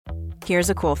Here's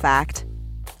a cool fact.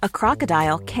 A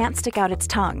crocodile can't stick out its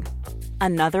tongue.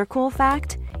 Another cool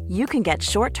fact, you can get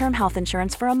short-term health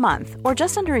insurance for a month or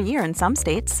just under a year in some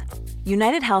states.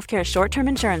 United Healthcare short-term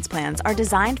insurance plans are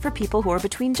designed for people who are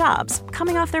between jobs,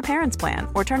 coming off their parents' plan,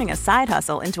 or turning a side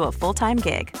hustle into a full-time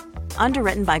gig.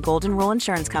 Underwritten by Golden Rule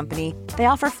Insurance Company, they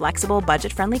offer flexible,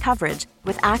 budget-friendly coverage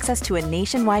with access to a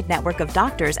nationwide network of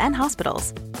doctors and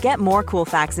hospitals. Get more cool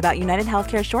facts about United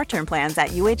Healthcare short-term plans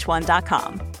at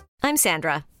uh1.com. I'm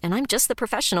Sandra, and I'm just the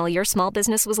professional your small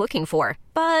business was looking for.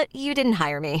 But you didn't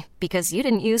hire me because you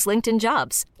didn't use LinkedIn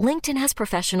Jobs. LinkedIn has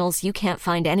professionals you can't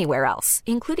find anywhere else,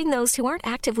 including those who aren't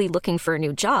actively looking for a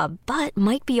new job, but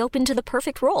might be open to the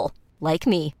perfect role, like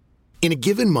me. In a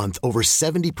given month, over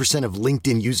 70% of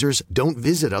LinkedIn users don't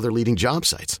visit other leading job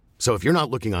sites. So if you're not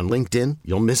looking on LinkedIn,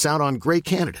 you'll miss out on great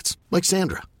candidates like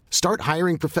Sandra. Start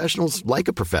hiring professionals like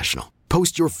a professional.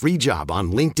 Post your free job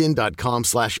on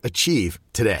linkedin.com/achieve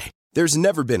today. There's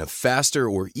never been a faster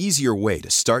or easier way to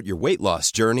start your weight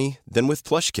loss journey than with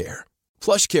PlushCare.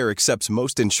 PlushCare accepts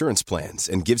most insurance plans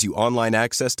and gives you online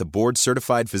access to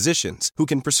board-certified physicians who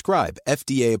can prescribe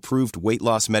FDA-approved weight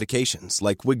loss medications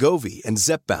like Wegovy and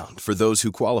Zepbound for those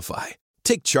who qualify.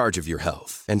 Take charge of your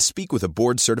health and speak with a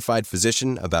board-certified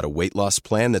physician about a weight loss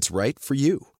plan that's right for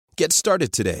you. Get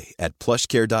started today at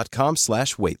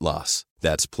plushcare.com/weight loss.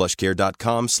 That's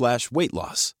plushcare.com/weight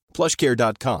loss.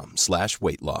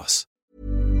 plushcare.com/weight loss.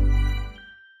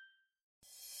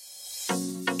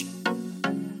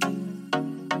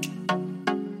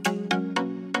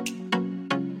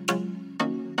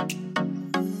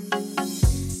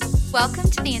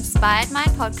 Welcome to the Inspired Mind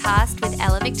podcast with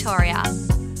Ella Victoria.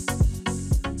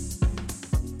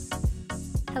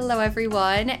 Hello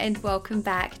everyone and welcome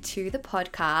back to the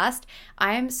podcast.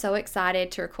 I am so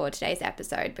excited to record today's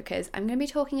episode because I'm going to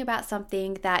be talking about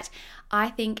something that I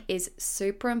think is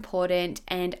super important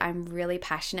and I'm really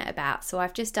passionate about. So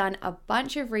I've just done a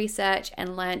bunch of research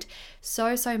and learned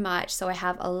so much. So I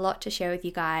have a lot to share with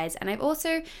you guys. And I've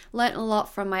also learned a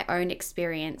lot from my own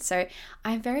experience. So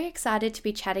I'm very excited to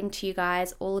be chatting to you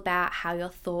guys all about how your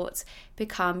thoughts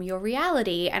become your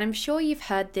reality. And I'm sure you've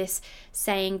heard this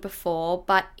saying before,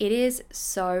 but it is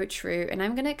so true. And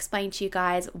I'm going to explain to you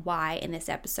guys why in this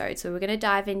episode. So we're going to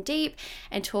dive in deep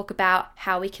and talk about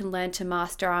how we can learn to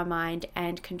master our mind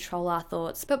and control our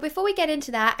thoughts. But before we get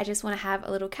into that, I just want to have a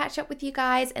little catch up with you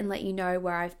guys and let you know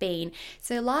where I've been.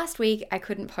 So last week I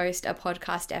couldn't post a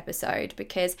podcast episode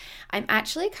because I'm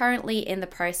actually currently in the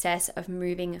process of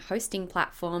moving hosting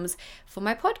platforms for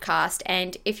my podcast.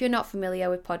 And if you're not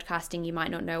familiar with podcasting, you might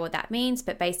not know what that means,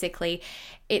 but basically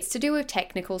it's to do with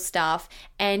technical stuff.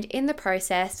 And in the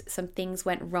process, some things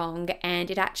went wrong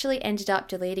and it actually ended up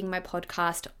deleting my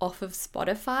podcast off of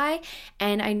Spotify.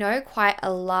 And I know quite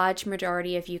a large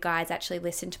majority of you guys actually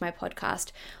listen to my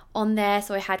podcast on there.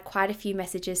 So I had quite a few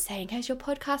messages saying, has your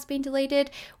podcast been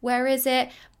deleted? Where is it?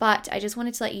 But I just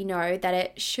wanted to let you know that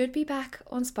it should be back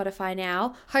on Spotify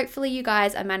now. Hopefully you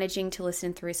guys are managing to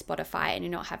listen through Spotify and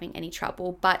you're not having any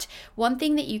trouble. But one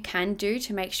thing that you can do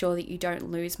to make sure that you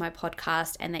don't lose my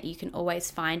podcast and that you can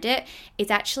always find it is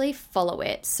actually follow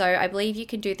it. So I believe you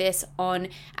can do this on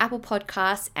Apple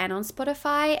Podcasts and on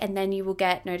Spotify, and then you will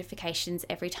get notifications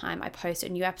every time I post a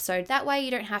new episode. That way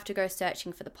you don't have to go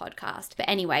searching for the podcast. But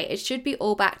anyway, it should be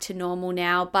all back to normal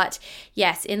now. But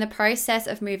yes, in the process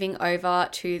of moving over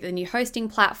to the new hosting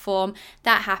platform,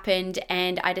 that happened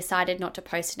and I decided not to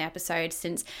post an episode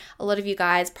since a lot of you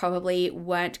guys probably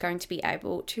weren't going to be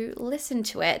able to listen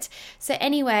to it. So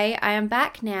anyway, I am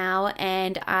back now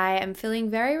and I am feeling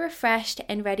very refreshed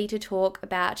and ready to talk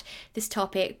about this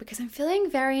topic because I'm feeling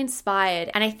very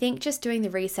inspired. And I think just doing the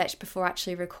research before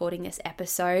actually recording this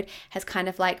episode has kind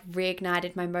of like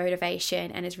reignited my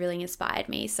motivation and has really inspired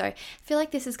me. So I feel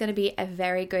like this is going to be a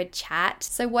very good chat.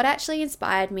 So what actually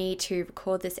inspired me to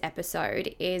record this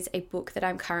episode is a book that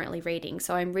I'm currently reading.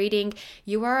 So I'm reading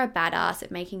You Are a Badass at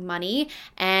Making Money,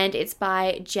 and it's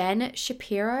by Jen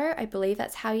Shapiro. I believe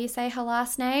that's how you say her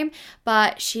last name,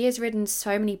 but she has written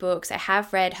so many books. I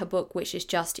have read her book, which is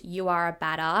just You Are a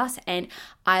Badass, and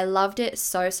I loved it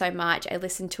so much. I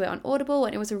listened to it on Audible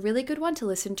and it was a really good one to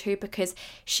listen to because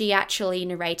she actually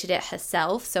narrated it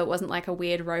herself, so it wasn't like a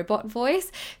weird robot voice.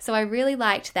 So I really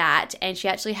liked that, and she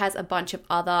actually has a bunch of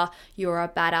other You're a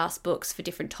Badass books for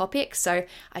different topics. So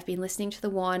I've been listening to the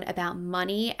one about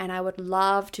money, and I would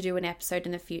love to do an episode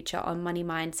in the future on money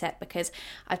mindset because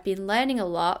I've been learning a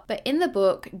lot. But in the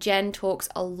book, Jen talks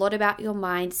a lot about your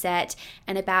mindset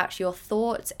and about your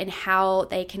thoughts and how how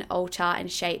they can alter and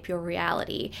shape your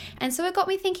reality. And so it got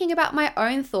me thinking about my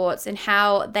own thoughts and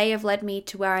how they have led me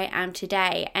to where I am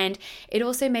today. And it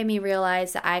also made me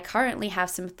realize that I currently have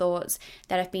some thoughts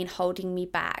that have been holding me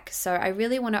back. So I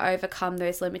really want to overcome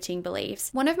those limiting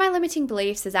beliefs. One of my limiting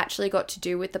beliefs has actually got to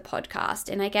do with the podcast.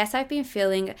 And I guess I've been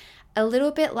feeling a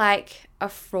little bit like a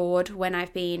fraud when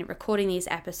I've been recording these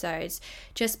episodes,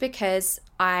 just because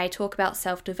I talk about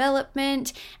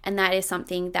self-development and that is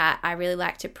something that I really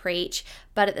like to preach,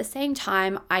 but at the same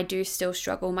time, I do still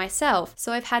struggle myself.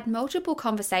 So I've had multiple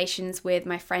conversations with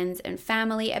my friends and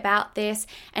family about this,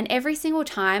 and every single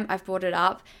time I've brought it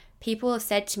up, people have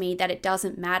said to me that it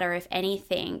doesn't matter. If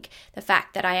anything, the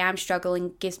fact that I am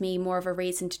struggling gives me more of a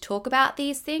reason to talk about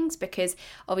these things, because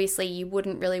obviously you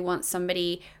wouldn't really want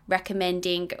somebody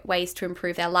recommending ways to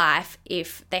improve their life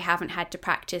if they haven't had to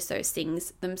practice those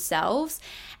things themselves.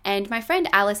 And my friend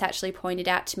Alice actually pointed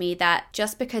out to me that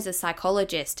just because a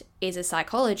psychologist is a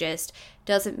psychologist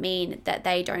doesn't mean that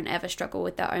they don't ever struggle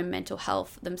with their own mental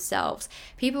health themselves.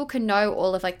 People can know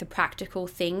all of the practical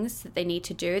things that they need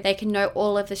to do. They can know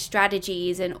all of the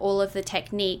strategies and all of the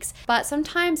techniques, but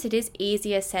sometimes it is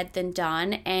easier said than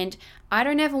done. And I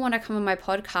don't ever want to come on my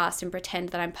podcast and pretend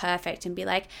that I'm perfect and be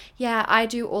like, yeah, I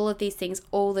do all of these things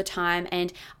all the time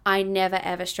and I never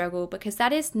ever struggle, because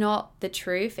that is not the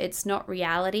truth. It's not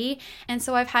reality. And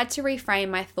so I've had to reframe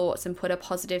my thoughts and put a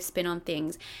positive spin on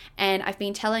things. And I've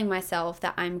been telling myself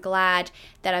that I'm glad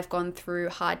that I've gone through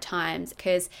hard times,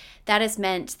 because that has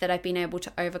meant that I've been able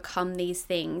to overcome these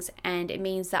things, and it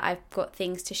means that I've got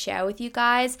things to share with you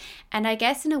guys. And I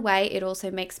guess in a way it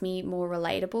also makes me more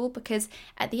relatable, because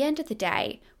at the end of the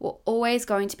day, we're always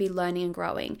going to be learning and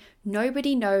growing.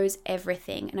 Nobody knows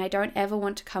everything, and I don't ever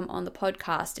want to come on the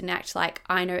podcast and act like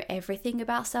I know everything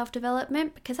about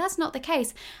self-development, because that's not the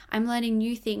case. I'm learning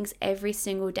new things every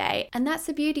single day, and that's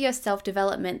the beauty of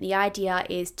self-development. The idea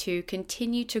is to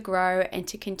continue to grow and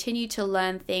to continue to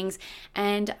learn things,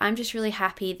 and I'm just really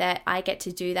happy that I get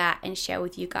to do that and share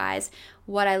with you guys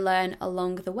what I learn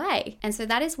along the way. And so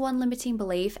that is one limiting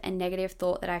belief and negative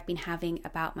thought that I've been having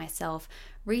about myself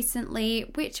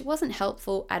recently, which wasn't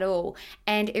helpful at all.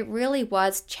 And it really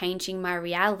was changing my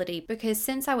reality, because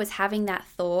since I was having that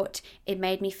thought, it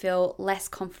made me feel less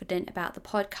confident about the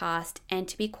podcast. And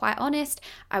to be quite honest,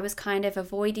 I was kind of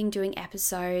avoiding doing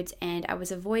episodes and I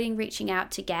was avoiding reaching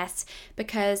out to guests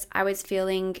because I was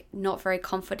feeling not very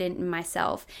confident in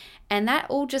myself. And that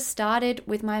all just started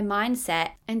with my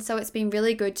mindset. And so it's been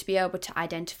really good to be able to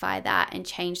identify that and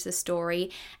change the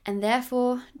story, and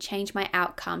therefore change my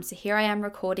outcome. So here I am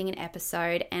recording an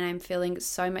episode and I'm feeling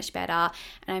so much better,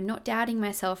 and I'm not doubting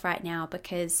myself right now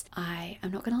because I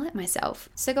am not going to let myself.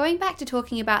 So going back to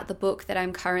talking about the book that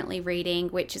I'm currently reading,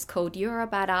 which is called You're a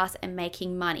Badass and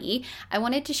Making Money, I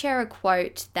wanted to share a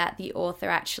quote that the author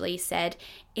actually said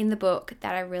in the book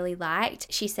that I really liked.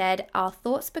 She said, "Our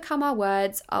thoughts become our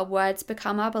words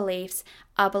become our beliefs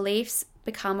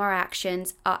become our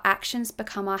actions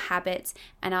become our habits,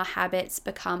 and our habits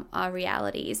become our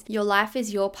realities. Your life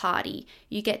is your party.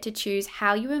 You get to choose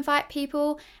how you invite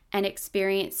people and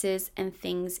experiences and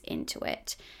things into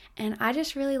it." And I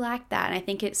just really like that, and I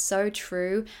think it's so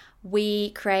true. We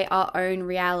create our own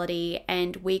reality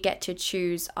and we get to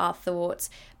choose our thoughts.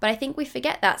 But I think we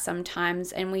forget that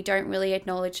sometimes, and we don't really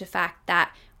acknowledge the fact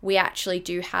that we actually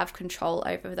do have control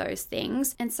over those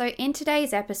things. And so in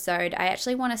today's episode, I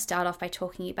actually want to start off by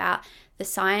talking about the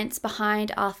science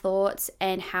behind our thoughts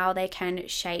and how they can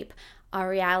shape our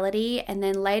reality. And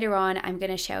then later on, I'm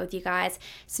going to share with you guys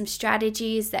some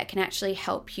strategies that can actually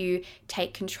help you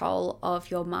take control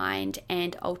of your mind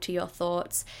and alter your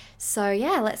thoughts. So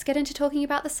yeah, let's get into talking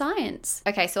about the science.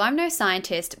 Okay, so I'm no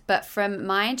scientist, but from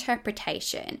my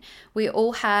interpretation, we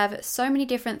all have so many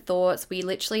different thoughts. We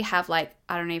literally have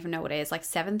I don't even know what it is,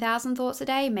 7,000 thoughts a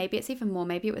day. Maybe it's even more.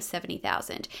 Maybe it was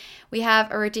 70,000. We have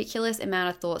a ridiculous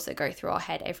amount of thoughts that go through our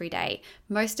head every day.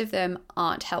 Most of them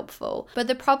aren't helpful. But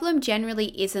the problem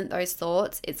generally isn't those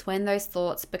thoughts. It's when those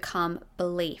thoughts become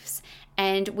beliefs.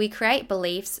 And we create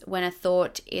beliefs when a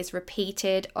thought is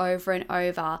repeated over and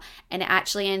over, and it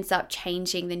actually ends up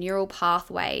changing the neural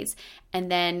pathways, and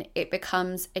then it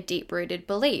becomes a deep-rooted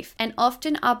belief. And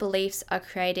often our beliefs are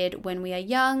created when we are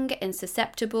young and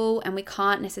susceptible, and we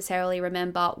can't necessarily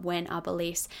remember when our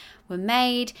beliefs were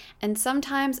made, and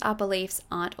sometimes our beliefs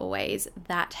aren't always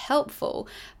that helpful.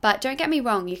 But don't get me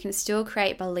wrong, you can still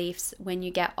create beliefs when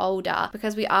you get older,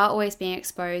 because we are always being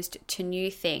exposed to new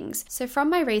things. So from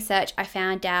my research, I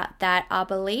found out that our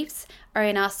beliefs are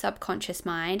in our subconscious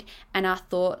mind and our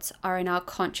thoughts are in our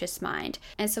conscious mind.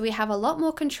 And so we have a lot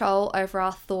more control over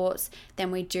our thoughts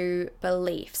than we do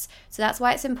beliefs. So that's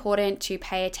why it's important to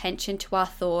pay attention to our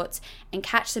thoughts and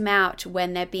catch them out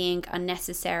when they're being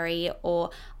unnecessary or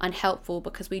unhelpful,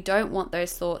 because we don't want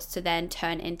those thoughts to then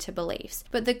turn into beliefs.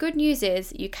 But the good news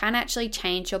is you can actually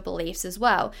change your beliefs as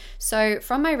well. So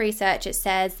from my research, it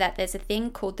says that there's a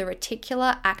thing called the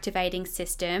reticular activating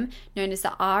system, known as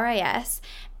the RAS,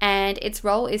 and its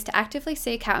role is to actively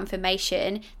seek out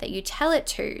information that you tell it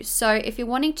to. So if you're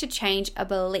wanting to change a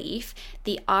belief,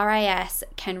 the RAS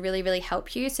can really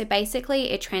help you. So basically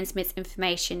it transmits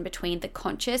information between the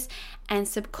conscious and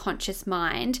subconscious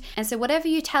mind. And so whatever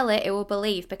you tell it, it will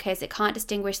believe, because it can't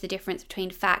distinguish the difference between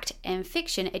fact and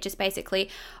fiction. It just basically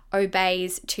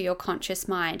obeys to your conscious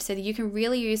mind. So that you can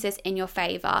really use this in your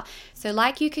favor. So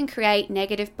like you can create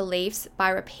negative beliefs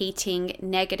by repeating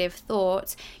negative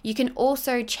thoughts, you can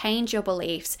also change your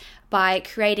beliefs by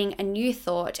creating a new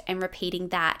thought and repeating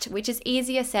that, which is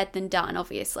easier said than done,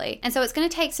 obviously. And so it's going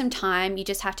to take some time. You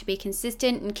just have to be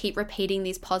consistent and keep repeating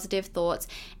these positive thoughts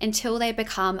until they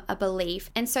become a belief.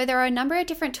 And so there are a number of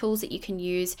different tools that you can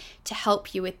use to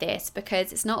help you with this,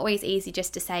 because it's not always easy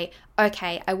just to say,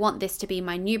 okay, I want this to be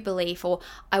my new belief, or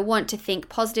I want to think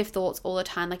positive thoughts all the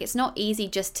time. Like, it's not easy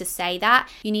just to say that.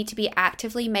 You need to be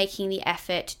actively making the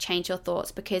effort to change your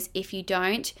thoughts, because if you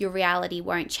don't, your reality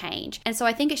won't change. And so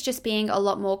I think it's just being a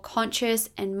lot more conscious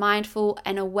and mindful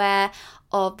and aware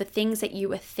of the things that you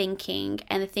were thinking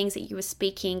and the things that you were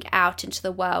speaking out into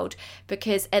the world,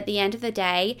 because at the end of the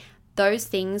day, those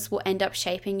things will end up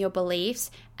shaping your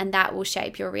beliefs, and that will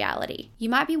shape your reality. You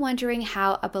might be wondering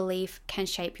how a belief can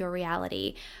shape your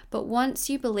reality, but once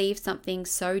you believe something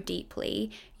so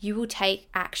deeply, you will take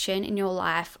action in your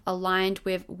life aligned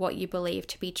with what you believe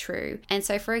to be true. And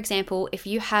so, for example, if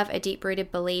you have a deep-rooted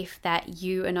belief that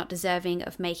you are not deserving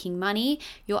of making money,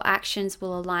 your actions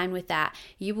will align with that.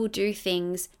 You will do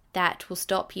things that will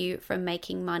stop you from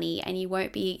making money, and you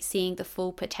won't be seeing the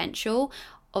full potential.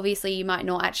 Obviously, you might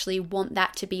not actually want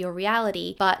that to be your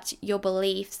reality, but your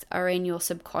beliefs are in your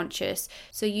subconscious.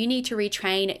 So you need to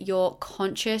retrain your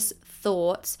conscious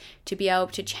thoughts to be able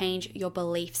to change your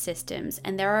belief systems.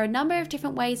 And there are a number of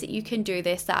different ways that you can do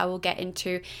this that I will get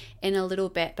into in a little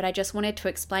bit, but I just wanted to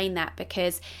explain that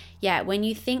because, yeah, when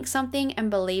you think something and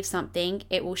believe something,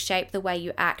 it will shape the way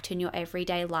you act in your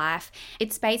everyday life.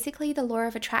 It's basically the law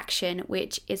of attraction,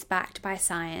 which is backed by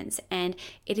science. And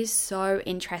it is so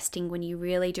interesting when you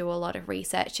really do a lot of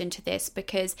research into this,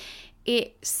 because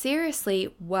it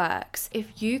seriously works.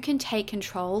 If you can take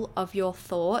control of your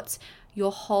thoughts,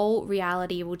 your whole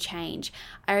reality will change.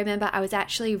 I remember I was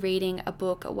actually reading a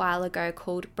book a while ago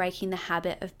called Breaking the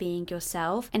Habit of Being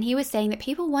Yourself, and he was saying that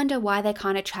people wonder why they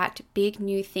can't attract big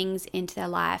new things into their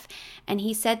life. And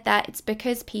he said that it's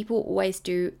because people always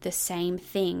do the same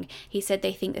thing. He said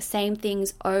they think the same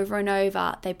things over and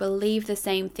over, they believe the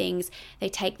same things, they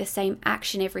take the same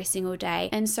action every single day.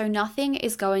 And so nothing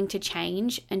is going to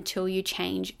change until you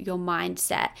change your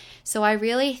mindset. So I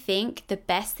really think the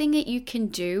best thing that you can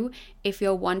do if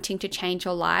you're wanting to change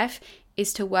your life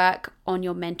is to work on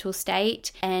your mental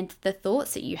state and the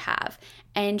thoughts that you have,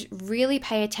 and really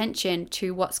pay attention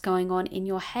to what's going on in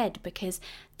your head, because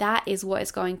that is what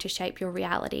is going to shape your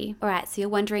reality. All right, so you're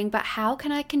wondering, but how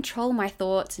can I control my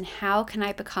thoughts, and how can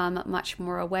I become much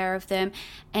more aware of them,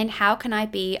 and how can I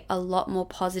be a lot more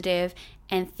positive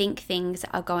and think things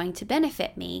are going to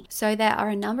benefit me? So there are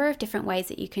a number of different ways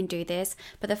that you can do this,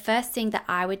 but the first thing that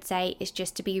I would say is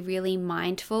just to be really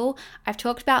mindful. I've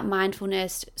talked about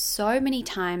mindfulness so many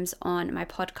times on my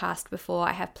podcast before.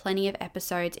 I have plenty of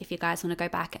episodes if you guys want to go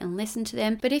back and listen to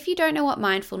them. But if you don't know what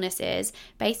mindfulness is,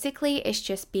 basically it's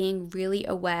just being really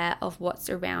aware of what's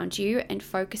around you and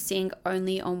focusing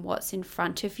only on what's in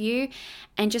front of you,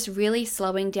 and just really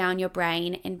slowing down your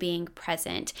brain and being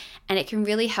present. And it can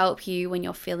really help you when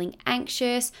you're feeling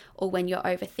anxious or when you're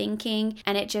overthinking,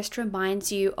 and it just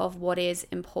reminds you of what is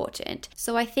important.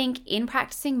 So I think in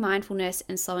practicing mindfulness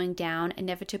and slowing down,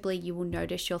 inevitably you will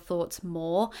notice your thoughts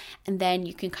more, and then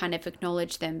you can kind of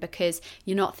acknowledge them because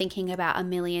you're not thinking about a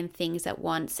million things at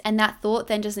once. And that thought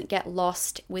then doesn't get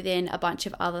lost within a bunch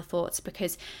of other thoughts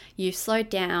because you've slowed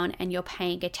down and you're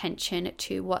paying attention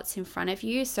to what's in front of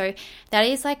you. So that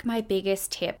is like my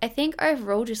biggest tip. I think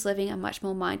overall just living a much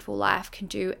more mindful life can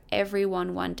do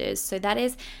everyone wonders. So that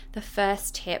is the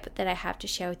first tip that I have to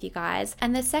share with you guys.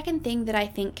 And the second thing that I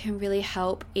think can really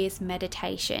help is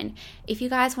meditation. If you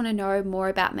guys want to know more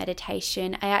about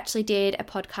meditation, I actually did a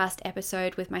podcast podcast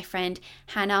episode with my friend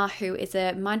Hannah, who is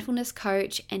a mindfulness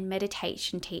coach and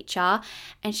meditation teacher,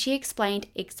 and she explained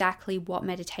exactly what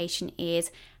meditation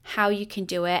is, how you can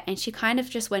do it, and she kind of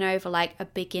just went over like a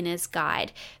beginner's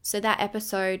guide. So that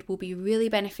episode will be really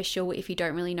beneficial if you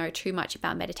don't really know too much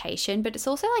about meditation, but it's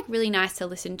also like really nice to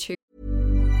listen to.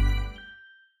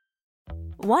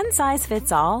 One size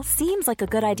fits all seems like a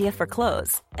good idea for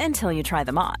clothes until you try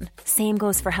them on. Same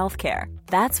goes for healthcare.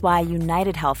 That's why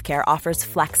United Healthcare offers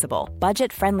flexible,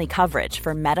 budget-friendly coverage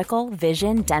for medical,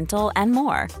 vision, dental, and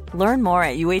more. Learn more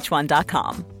at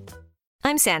uh1.com.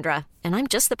 I'm Sandra, and I'm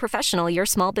just the professional your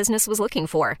small business was looking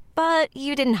for. But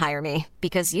you didn't hire me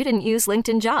because you didn't use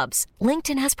LinkedIn Jobs.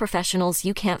 LinkedIn has professionals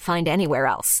you can't find anywhere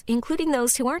else, including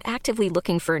those who aren't actively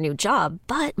looking for a new job,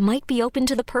 but might be open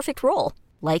to the perfect role,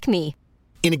 like me.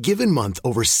 In a given month,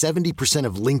 over 70%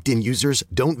 of LinkedIn users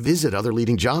don't visit other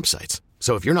leading job sites.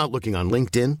 So if you're not looking on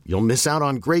LinkedIn, you'll miss out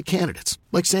on great candidates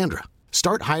like Sandra.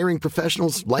 Start hiring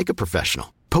professionals like a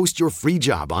professional. Post your free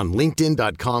job on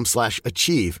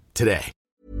linkedin.com/achieve today.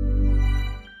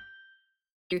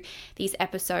 These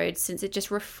episodes, since it just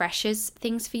refreshes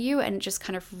things for you and just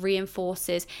kind of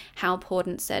reinforces how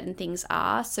important certain things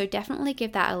are. So definitely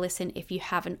give that a listen if you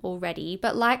haven't already.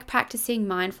 But like practicing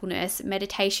mindfulness,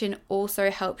 meditation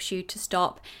also helps you to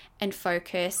stop and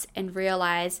focus and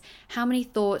realize how many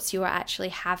thoughts you are actually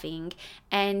having.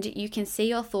 And you can see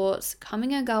your thoughts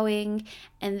coming and going,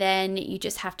 and then you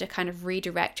just have to kind of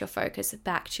redirect your focus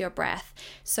back to your breath.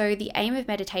 So the aim of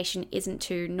meditation isn't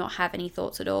to not have any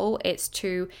thoughts at all. It's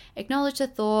to acknowledge the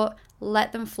thought,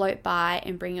 let them float by,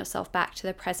 and bring yourself back to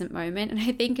the present moment. And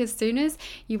I think as soon as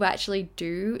you actually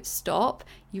do stop,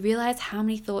 you realize how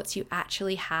many thoughts you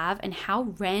actually have and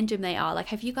how random they are. Like,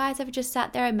 have you guys ever just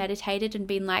sat there and meditated and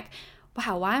been like,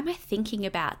 wow, why am I thinking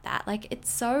about that? Like, it's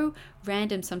so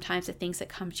random sometimes the things that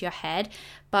come to your head.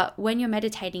 But when you're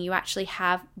meditating, you actually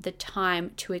have the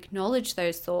time to acknowledge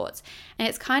those thoughts. And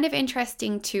it's kind of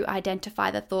interesting to identify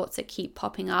the thoughts that keep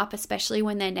popping up, especially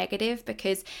when they're negative,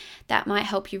 because that might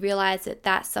help you realize that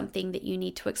that's something that you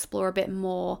need to explore a bit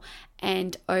more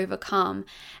and overcome.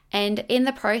 And in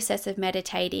the process of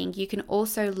meditating, you can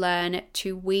also learn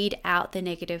to weed out the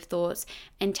negative thoughts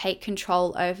and take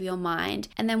control over your mind.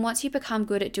 And then once you become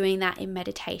good at doing that in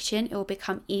meditation, it will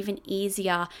become even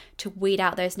easier to weed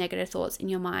out those negative thoughts in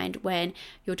your mind when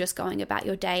you're just going about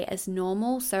your day as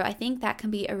normal. So I think that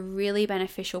can be a really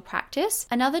beneficial practice.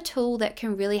 Another tool that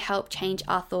can really help change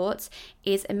our thoughts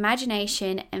is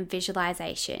imagination and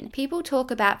visualization. People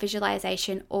talk about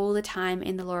visualization all the time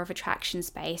in the law of attraction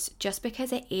space just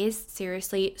because it is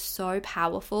seriously so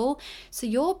powerful. So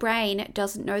your brain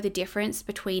doesn't know the difference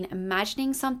between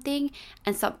imagining something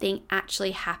and something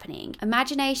actually happening.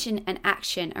 Imagination and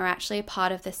action are actually a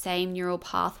part of the same neural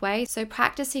pathway. So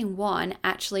practicing one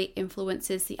actually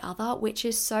influences the other, which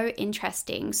is so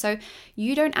interesting. So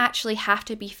you don't actually have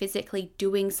to be physically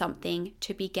doing something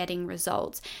to be getting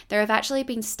results. There have actually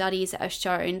been studies that have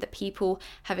shown that people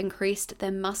have increased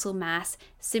their muscle mass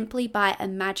simply by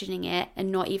imagining it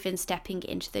and not even stepping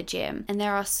into the gym. And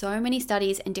there are so many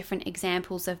studies and different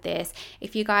examples of this.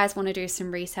 If you guys want to do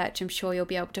some research, I'm sure you'll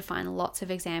be able to find lots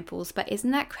of examples. But isn't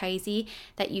that crazy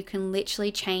that you can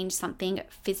literally change something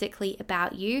physically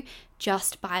about you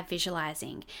just by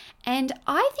visualizing? And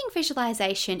I think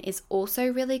visualization is also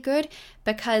really good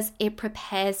because it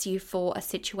prepares you for a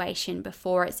situation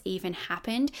before it's even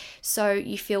happened. So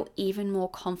you feel even more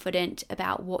confident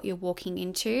about what you're walking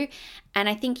into. And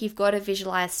I think you've got to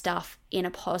visualize stuff in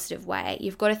a positive way.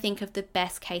 You've got to think of the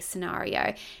best case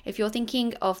scenario. If you're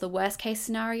thinking of the worst case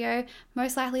scenario,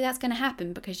 most likely that's going to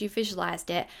happen because you visualized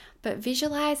it. But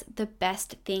visualize the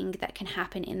best thing that can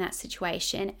happen in that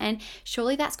situation. And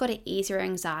surely that's got to ease your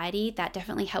anxiety. That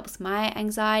definitely helps my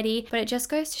anxiety. But it just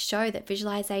goes to show that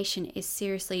visualization is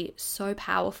seriously so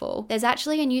powerful. There's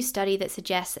actually a new study that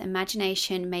suggests that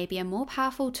imagination may be a more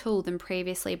powerful tool than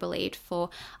previously believed for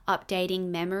updating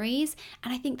memories.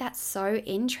 And I think that's so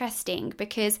interesting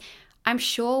because I'm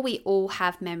sure we all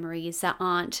have memories that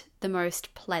aren't the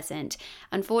most pleasant.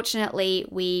 Unfortunately,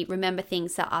 we remember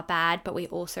things that are bad, but we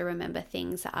also remember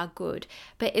things that are good.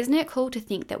 But isn't it cool to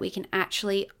think that we can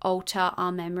actually alter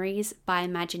our memories by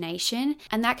imagination?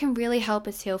 And that can really help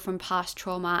us heal from past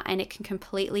trauma, and it can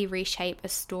completely reshape a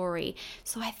story.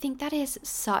 So I think that is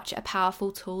such a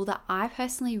powerful tool that I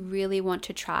personally really want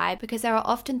to try, because there are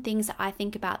often things that I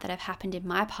think about that have happened in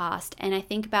my past, and I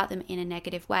think about them in a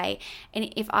negative way.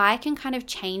 And if I can kind of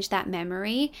change that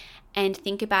memory and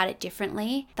think about it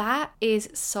differently, that is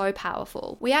so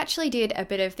powerful. We actually did a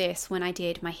bit of this when I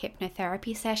did my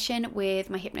hypnotherapy session with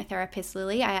my hypnotherapist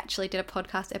Lily. I actually did a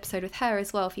podcast episode with her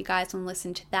as well if you guys want to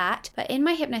listen to that. But in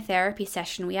my hypnotherapy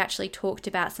session, we actually talked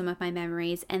about some of my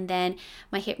memories, and then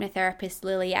my hypnotherapist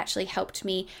Lily actually helped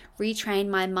me retrain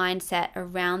my mindset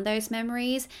around those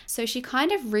memories. So she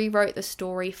kind of rewrote the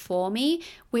story for me,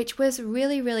 which was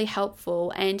really, really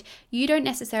helpful. And you don't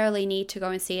necessarily need to go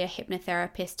and see a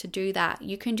hypnotherapist to do that.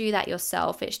 You can do that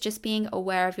yourself. It's just being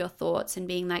aware of your thoughts and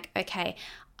being like, okay,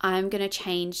 I'm going to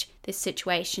change this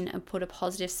situation and put a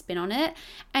positive spin on it.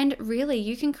 And really,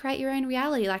 you can create your own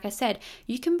reality. Like I said,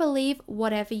 you can believe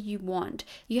whatever you want.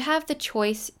 You have the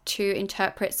choice to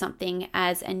interpret something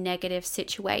as a negative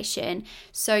situation.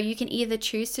 So you can either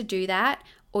choose to do that,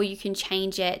 or you can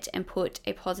change it and put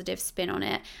a positive spin on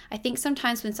it. I think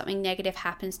sometimes when something negative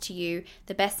happens to you,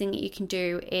 the best thing that you can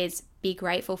do is be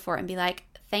grateful for it and be like,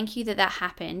 thank you that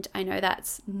happened. I know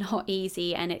that's not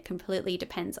easy and it completely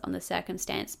depends on the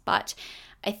circumstance, but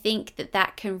I think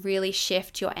that can really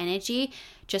shift your energy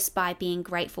just by being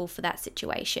grateful for that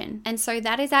situation. And so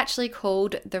that is actually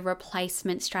called the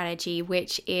replacement strategy,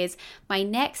 which is my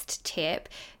next tip.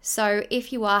 So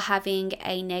if you are having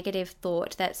a negative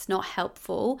thought that's not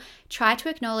helpful, try to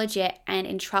acknowledge it and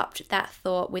interrupt that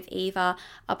thought with either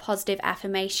a positive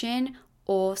affirmation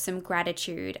or some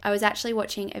gratitude. I was actually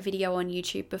watching a video on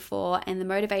YouTube before, and the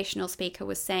motivational speaker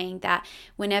was saying that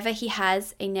whenever he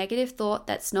has a negative thought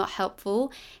that's not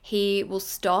helpful, he will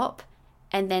stop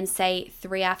and then say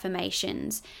 3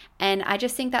 affirmations. And I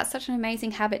just think that's such an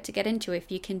amazing habit to get into if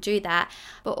you can do that.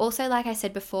 But also, like I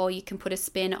said before, you can put a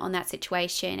spin on that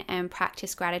situation and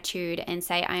practice gratitude and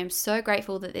say, I am so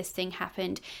grateful that this thing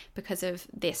happened because of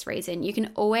this reason. You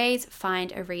can always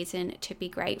find a reason to be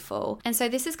grateful. And so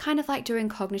this is kind of like doing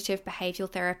cognitive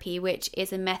behavioral therapy, which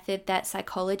is a method that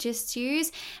psychologists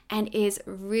use and is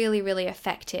really, really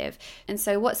effective. And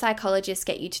so what psychologists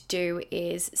get you to do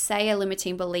is say a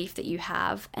limiting belief that you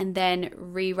have and then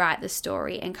rewrite the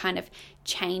story and kind of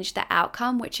change the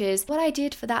outcome, which is what I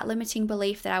did for that limiting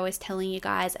belief that I was telling you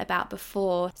guys about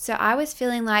before. So I was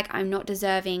feeling like I'm not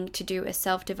deserving to do a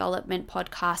self-development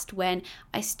podcast when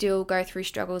I still go through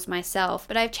struggles myself.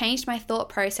 But I've changed my thought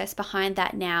process behind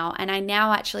that now, and I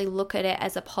now actually look at it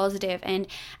as a positive and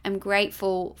I'm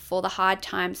grateful for the hard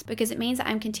times because it means that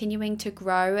I'm continuing to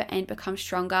grow and become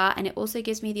stronger, and it also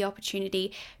gives me the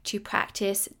opportunity to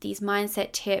practice these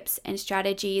mindset tips and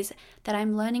strategies that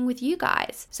I'm learning with you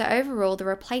guys. So overall, the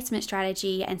replacement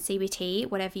strategy and CBT,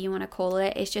 whatever you want to call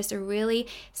it, is just a really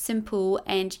simple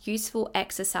and useful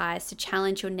exercise to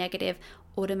challenge your negative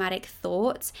automatic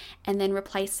thoughts and then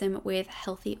replace them with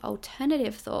healthy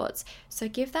alternative thoughts. So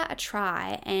give that a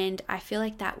try, and I feel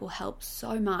like that will help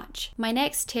so much. My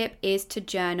next tip is to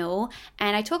journal,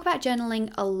 and I talk about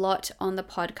journaling a lot on the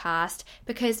podcast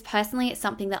because personally it's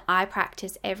something that I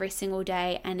practice every single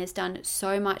day and has done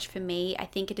so much for me. I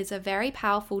think it is a very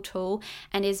powerful tool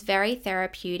and is very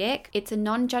therapeutic. It's a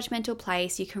non-judgmental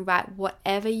place. You can write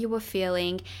whatever you are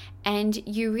feeling and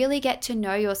you really get to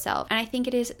know yourself. And I think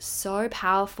it is so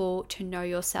powerful to know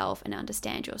yourself and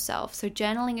understand yourself. So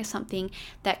journaling is something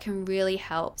that can really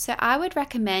help. So I would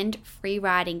recommend free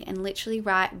writing and literally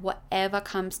write whatever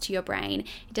comes to your brain.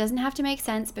 It doesn't have to make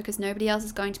sense because nobody else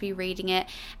is going to be reading it.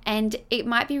 And it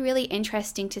might be really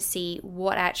interesting to see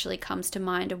what actually comes to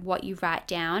mind of what you write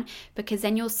down, because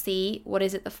then you'll see what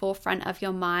is at the forefront of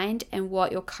your mind and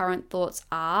what your current thoughts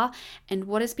are and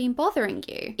what has been bothering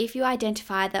you. If you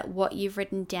identify that what you've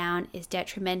written down is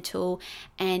detrimental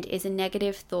and is a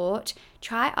negative thought,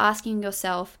 try asking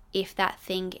yourself if that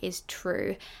thing is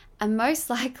true. And most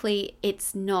likely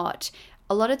it's not.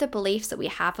 A lot of the beliefs that we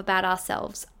have about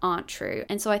ourselves aren't true.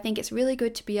 And so I think it's really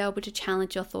good to be able to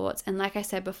challenge your thoughts. And like I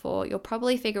said before, you'll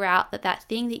probably figure out that that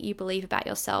thing that you believe about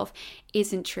yourself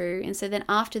isn't true. And so then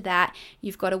after that,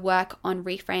 you've got to work on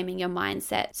reframing your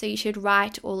mindset. So you should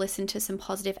write or listen to some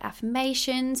positive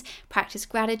affirmations, practice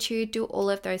gratitude, do all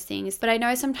of those things. But I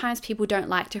know sometimes people don't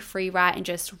like to free write and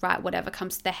just write whatever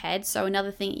comes to their head. So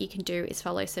another thing you can do is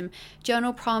follow some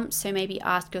journal prompts. So maybe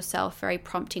ask yourself very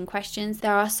prompting questions.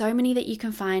 There are so many that you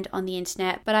can find on the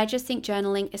internet, but I just think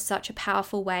journaling is such a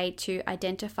powerful way to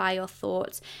identify your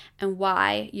thoughts and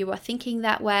why you are thinking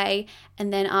that way,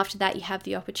 and then after that you have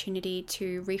the opportunity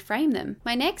to reframe them.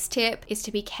 My next tip is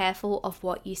to be careful of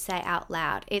what you say out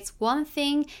loud. It's one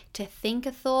thing to think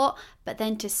a thought, but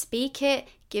then to speak it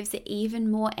gives it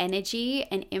even more energy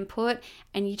and input,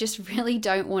 and you just really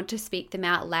don't want to speak them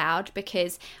out loud,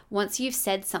 because once you've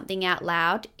said something out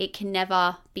loud, it can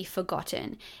never be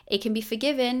forgotten. It can be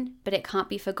forgiven, but it can't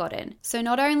be forgotten. So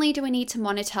not only do we need to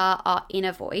monitor our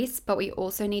inner voice, but we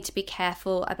also need to be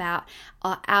careful about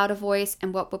our outer voice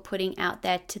and what we're putting out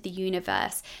there to the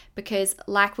universe, because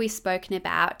like we've spoken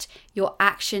about, your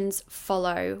actions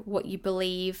follow what you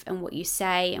believe and what you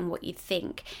say and what you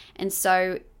think. And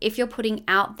so if you're putting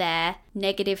out there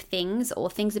negative things or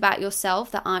things about yourself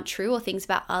that aren't true, or things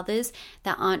about others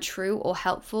that aren't true or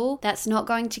helpful, that's not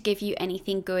going to give you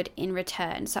anything good in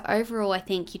return. So overall, I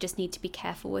think you just need to be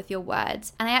careful with your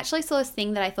words. And I actually saw this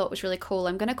thing that I thought was really cool.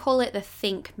 I'm going to call it the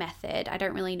think method. I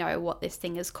don't really know what this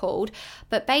thing is called,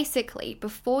 but basically,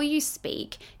 before you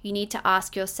speak, you need to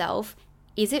ask yourself,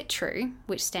 is it true,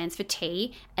 which stands for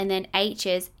T, and then H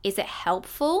is it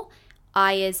helpful?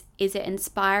 I is it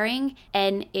inspiring?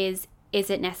 N is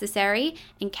it necessary?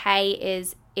 And K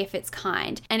is if it's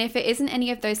kind. And if it isn't any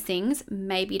of those things,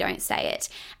 maybe don't say it.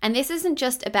 And this isn't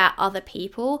just about other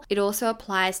people, it also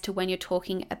applies to when you're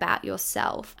talking about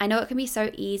yourself. I know it can be so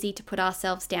easy to put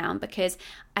ourselves down, because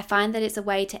I find that it's a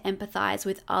way to empathize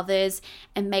with others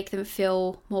and make them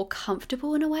feel more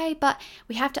comfortable in a way, but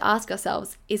we have to ask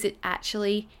ourselves, is it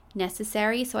actually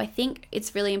necessary? So I think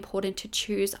it's really important to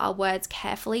choose our words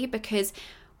carefully, because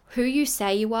who you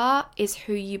say you are is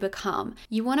who you become.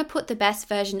 You want to put the best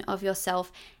version of yourself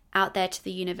out there to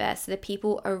the universe, so the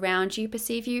people around you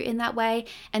perceive you in that way,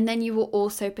 and then you will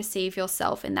also perceive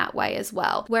yourself in that way as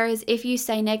well. Whereas if you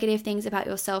say negative things about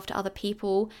yourself to other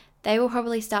people, they will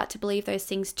probably start to believe those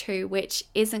things too, which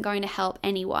isn't going to help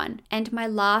anyone. And my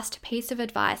last piece of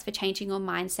advice for changing your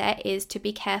mindset is to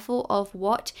be careful of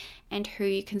what and who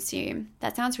you consume.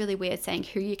 That sounds really weird, saying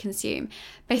who you consume.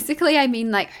 Basically, I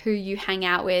mean like who you hang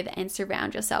out with and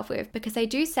surround yourself with, because they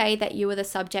do say that you are the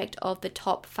subject of the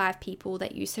top 5 people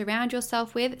that you surround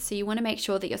yourself with. So you want to make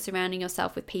sure that you're surrounding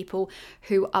yourself with people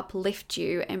who uplift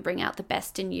you and bring out the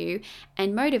best in you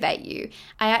and motivate you.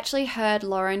 I actually heard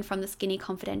Lauren from the Skinny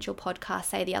Confidential podcast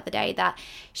say the other day that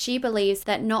she believes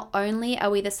that not only are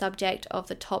we the subject of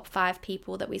the top 5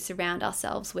 people that we surround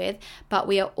ourselves with, but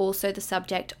we are also the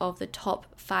subject of the top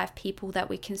 5 people that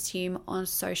we consume on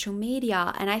social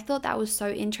media. And I thought that was so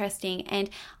interesting, and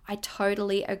I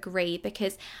totally agree,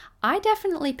 because I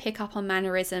definitely pick up on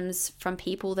mannerisms from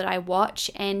people that I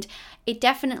watch, and it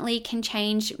definitely can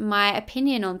change my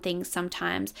opinion on things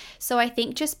sometimes. So I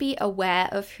think just be aware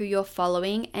of who you're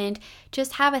following and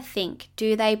just have a think.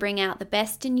 Do they bring out the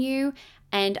best in you?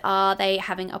 And are they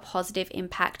having a positive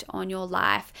impact on your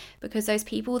life? Because those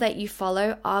people that you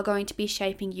follow are going to be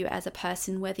shaping you as a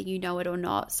person, whether you know it or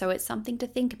not. So it's something to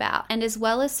think about. And as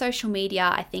well as social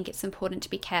media, I think it's important to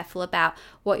be careful about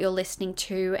what you're listening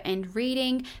to and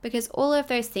reading, because all of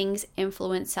those things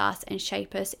influence us and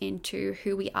shape us into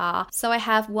who we are. So I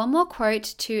have one more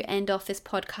quote to end off this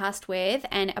podcast with,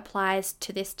 and it applies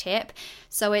to this tip.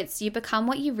 So it's, you become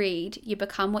what you read, you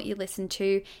become what you listen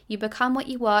to, you become what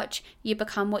you watch, you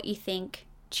become what you think.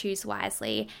 Choose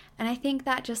wisely. And I think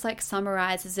that just like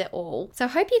summarizes it all. So I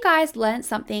hope you guys learned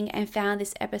something and found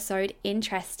this episode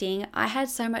interesting. I had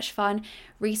so much fun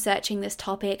researching this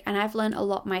topic, and I've learned a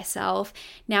lot myself.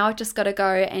 Now I've just got to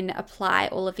go and apply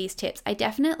all of these tips. I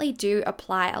definitely do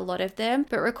apply a lot of them,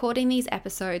 but recording these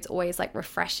episodes always like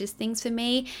refreshes things for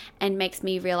me and makes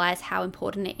me realize how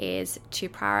important it is to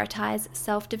prioritize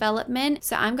self-development.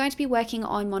 So I'm going to be working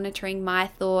on monitoring my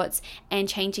thoughts and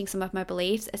changing some of my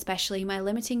beliefs, especially my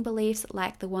limiting beliefs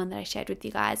like the one that I shared with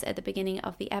you guys at the beginning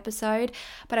of the episode.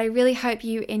 But I really hope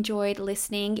you enjoyed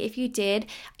listening. If you did,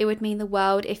 it would mean the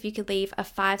world if you could leave a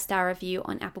 5-star review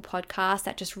on Apple Podcasts.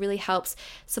 That just really helps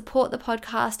support the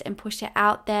podcast and push it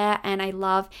out there. And I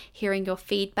love hearing your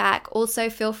feedback. Also,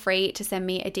 feel free to send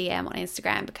me a DM on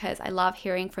Instagram, because I love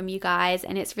hearing from you guys,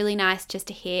 and it's really nice just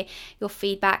to hear your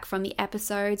feedback from the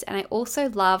episodes. And I also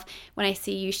love when I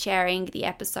see you sharing the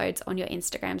episodes on your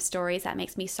Instagram stories. That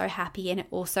makes me so happy, and it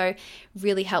also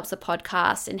really helps the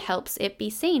podcast and helps it be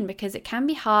seen, because it can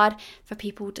be hard for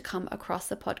people to come across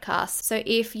the podcast. So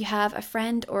if you have a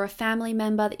friend or a family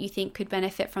member that you think could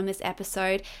benefit from this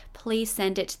episode, please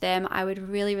send it to them. I would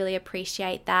really, really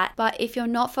appreciate that. But if you're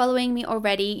not following me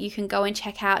already, you can go and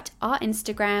check out our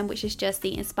Instagram, which is just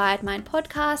the Inspired Mind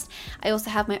Podcast. I also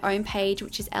have my own page,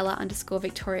 which is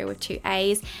Ella_Victoria with 2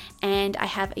 A's. And I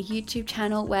have a YouTube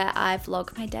channel where I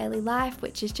vlog my daily life,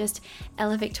 which is just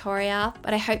Ella Victoria.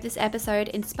 But I hope this episode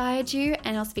inspired you,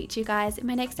 and I'll speak to you guys in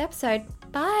my next episode.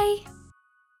 Bye!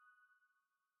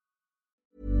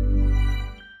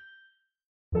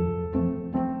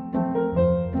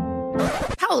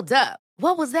 Hold up.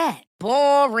 What was that?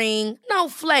 Boring. No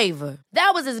flavor.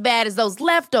 That was as bad as those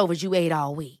leftovers you ate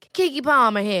all week. Keke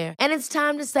Palmer here. And it's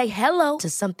time to say hello to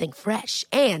something fresh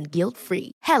and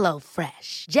guilt-free. Hello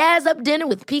Fresh. Jazz up dinner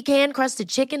with pecan-crusted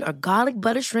chicken or garlic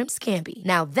butter shrimp scampi.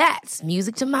 Now that's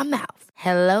music to my mouth.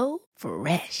 Hello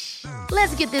Fresh.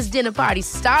 Let's get this dinner party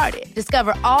started.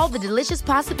 Discover all the delicious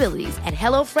possibilities at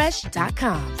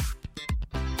HelloFresh.com.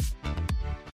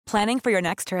 Planning for your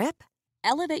next trip?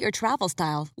 Elevate your travel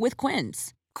style with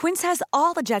Quince. Quince has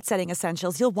all the jet-setting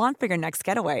essentials you'll want for your next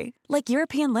getaway, like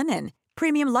European linen,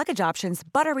 premium luggage options,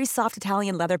 buttery soft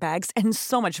Italian leather bags, and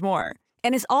so much more.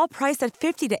 And is all priced at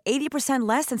 50 to 80%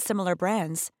 less than similar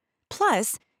brands.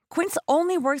 Plus, Quince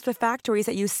only works with factories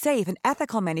that use safe and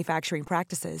ethical manufacturing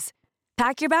practices.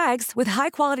 Pack your bags with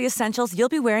high-quality essentials you'll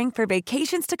be wearing for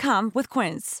vacations to come with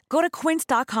Quince. Go to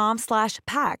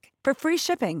quince.com/pack for free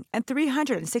shipping and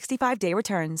 365-day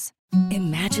returns.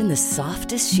 Imagine the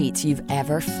softest sheets you've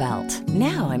ever felt.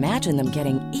 Now imagine them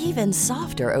getting even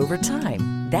softer over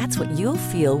time. That's what you'll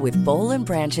feel with Boll &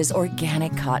 Branch's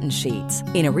organic cotton sheets.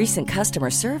 In a recent customer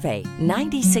survey,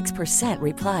 96%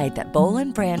 replied that Boll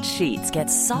 & Branch sheets get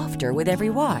softer with every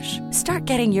wash. Start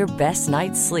getting your best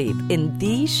night's sleep in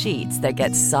these sheets that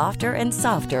get softer and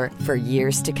softer for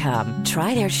years to come.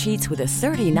 Try their sheets with a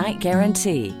 30-night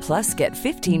guarantee. Plus, get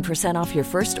 15% off your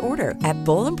first order at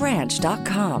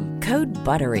bollandbranch.com. Code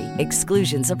BUTTERY.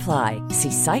 Exclusions apply.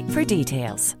 See site for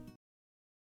details.